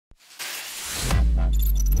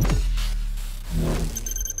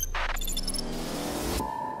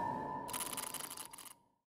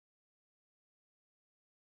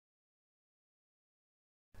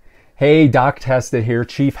Hey, Doc Testa here,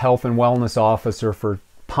 Chief Health and Wellness Officer for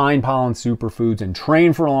Pine Pollen Superfoods and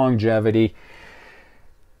Train for Longevity.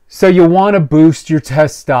 So you want to boost your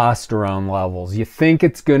testosterone levels. You think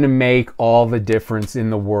it's going to make all the difference in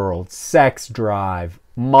the world. Sex drive,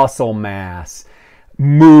 muscle mass,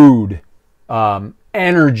 mood,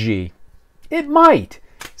 energy. It might.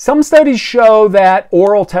 Some studies show that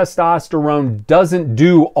oral testosterone doesn't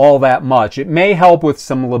do all that much. It may help with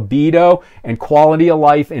some libido and quality of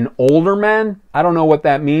life in older men. I don't know what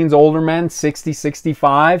that means, older men, 60,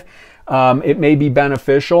 65. It may be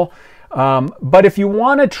beneficial. But if you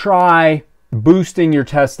want to try boosting your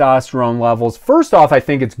testosterone levels, first off, I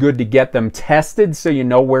think it's good to get them tested so you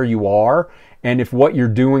know where you are and if what you're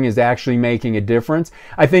doing is actually making a difference.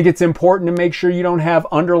 I think it's important to make sure you don't have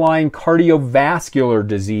underlying cardiovascular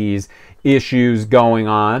disease issues going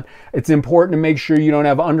on. It's important to make sure you don't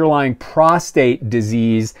have underlying prostate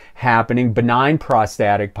disease happening, benign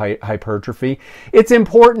prostatic hypertrophy. It's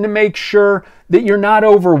important to make sure that you're not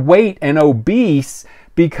overweight and obese,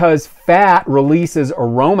 because fat releases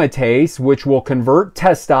aromatase, which will convert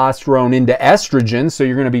testosterone into estrogen, so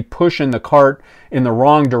you're going to be pushing the cart in the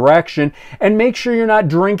wrong direction. And make sure you're not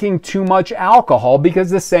drinking too much alcohol, because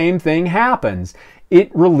the same thing happens.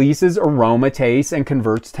 It releases aromatase and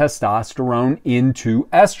converts testosterone into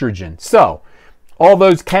estrogen. So, all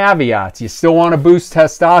those caveats, you still want to boost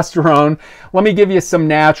testosterone. Let me give you some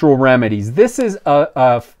natural remedies. This is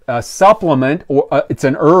a supplement, or it's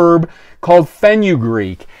an herb called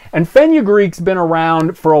fenugreek. And fenugreek's been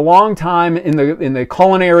around for a long time in the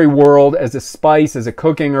culinary world as a spice, as a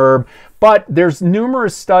cooking herb. But there's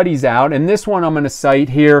numerous studies out, and this one I'm going to cite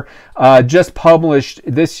here, just published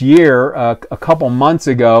this year, a couple months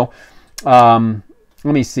ago.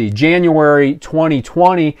 Let me see, January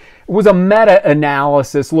 2020, it was a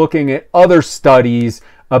meta-analysis looking at other studies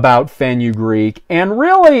about fenugreek. And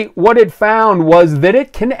really what it found was that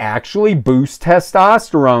it can actually boost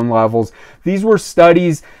testosterone levels. These were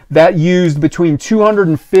studies that used between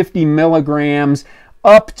 250 milligrams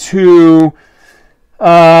up to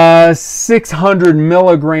 600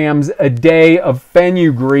 milligrams a day of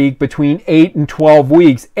fenugreek between 8 and 12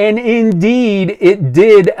 weeks. And indeed, it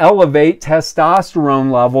did elevate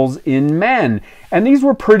testosterone levels in men. And these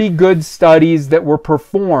were pretty good studies that were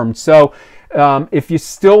performed. So if you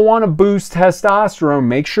still want to boost testosterone,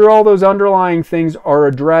 make sure all those underlying things are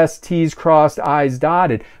addressed, T's crossed, I's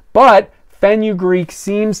dotted. But fenugreek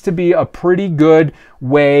seems to be a pretty good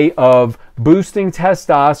way of boosting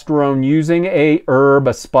testosterone using a herb,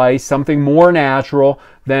 a spice, something more natural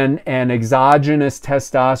than an exogenous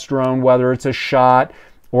testosterone, whether it's a shot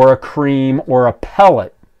or a cream or a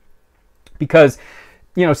pellet. Because,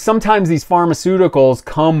 you know, sometimes these pharmaceuticals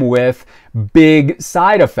come with big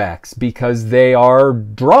side effects because they are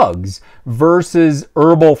drugs versus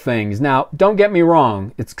herbal things. Now, don't get me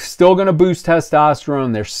wrong, it's still going to boost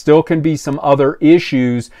testosterone. There still can be some other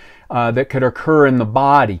issues that could occur in the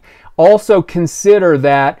body. Also consider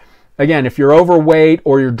that, again, if you're overweight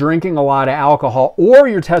or you're drinking a lot of alcohol or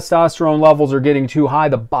your testosterone levels are getting too high,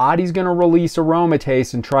 the body's going to release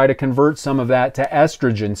aromatase and try to convert some of that to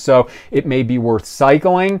estrogen. So it may be worth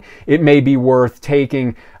cycling. It may be worth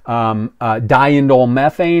taking diindole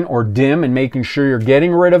methane or DIM and making sure you're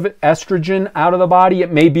getting rid of estrogen out of the body.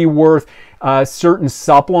 It may be worth certain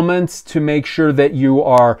supplements to make sure that you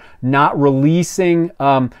are not releasing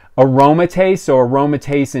aromatase, so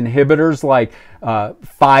aromatase inhibitors like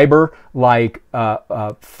fiber, like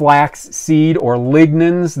flax seed or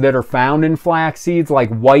lignans that are found in flax seeds, like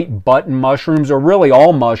white button mushrooms, or really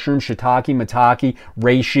all mushrooms, shiitake, maitake,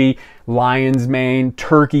 reishi, lion's mane,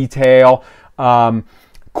 turkey tail,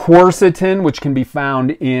 quercetin, which can be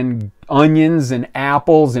found in onions and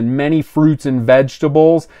apples and many fruits and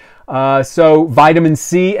vegetables. So vitamin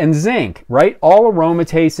C and zinc, right? All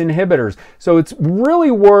aromatase inhibitors. So it's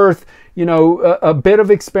really worth, you know, a bit of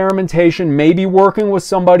experimentation, maybe working with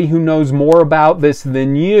somebody who knows more about this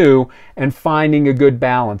than you and finding a good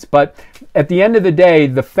balance. But at the end of the day,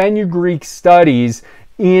 the fenugreek studies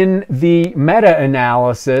in the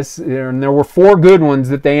meta-analysis, and there were 4 good ones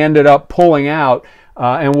that they ended up pulling out,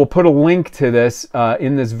 and we'll put a link to this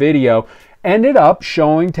in this video, ended up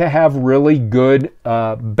showing to have really good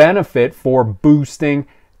benefit for boosting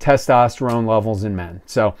testosterone levels in men.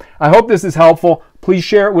 So I hope this is helpful. Please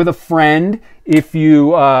share it with a friend if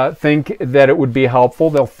you think that it would be helpful.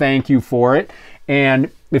 They'll thank you for it. And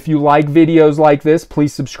if you like videos like this,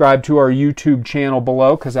 please subscribe to our YouTube channel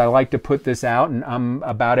below, because I like to put this out and I'm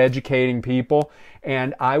about educating people.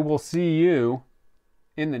 And I will see you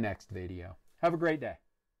in the next video. Have a great day.